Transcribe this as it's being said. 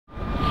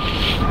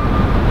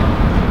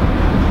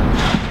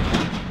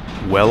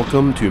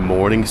Welcome to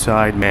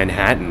Morningside,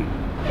 Manhattan,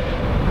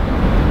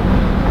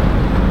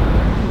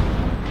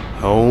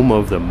 home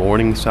of the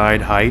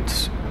Morningside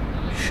Heights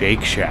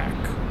Shake Shack.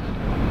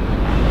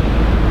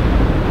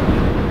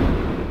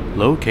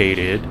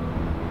 Located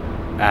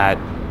at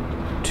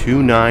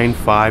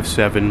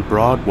 2957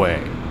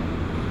 Broadway,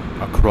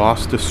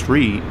 across the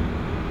street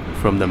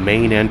from the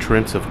main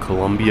entrance of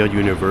Columbia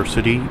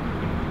University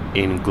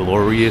in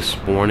glorious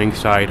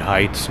Morningside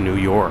Heights, New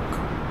York.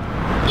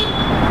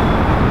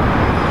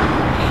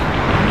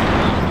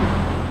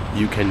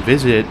 You can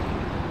visit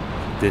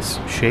this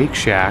Shake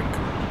Shack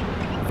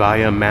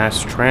via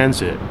mass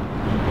transit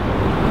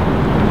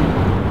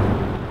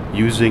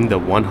using the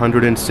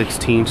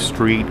 116th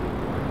Street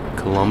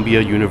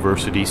Columbia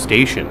University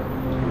Station.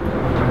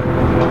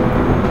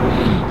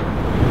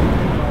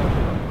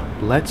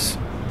 Let's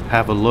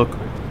have a look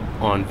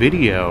on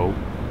video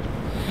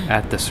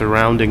at the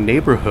surrounding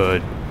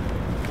neighborhood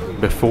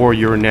before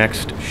your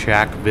next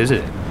shack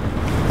visit.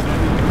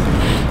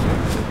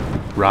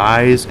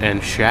 Rise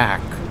and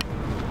shack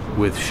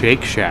with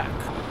Shake Shack,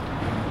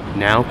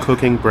 now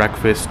cooking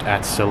breakfast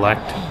at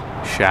select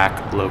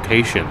shack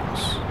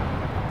locations.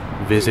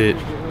 Visit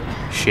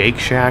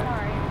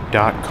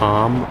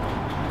shakeshack.com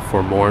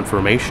for more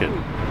information.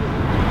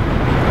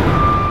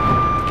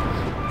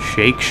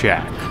 Shake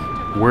Shack,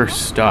 we're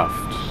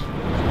stuffed.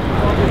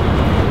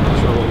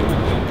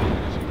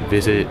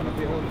 Visit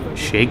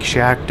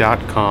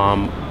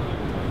shakeshack.com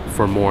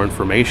for more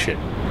information.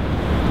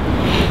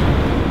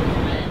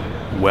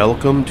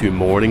 Welcome to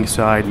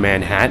Morningside,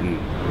 Manhattan,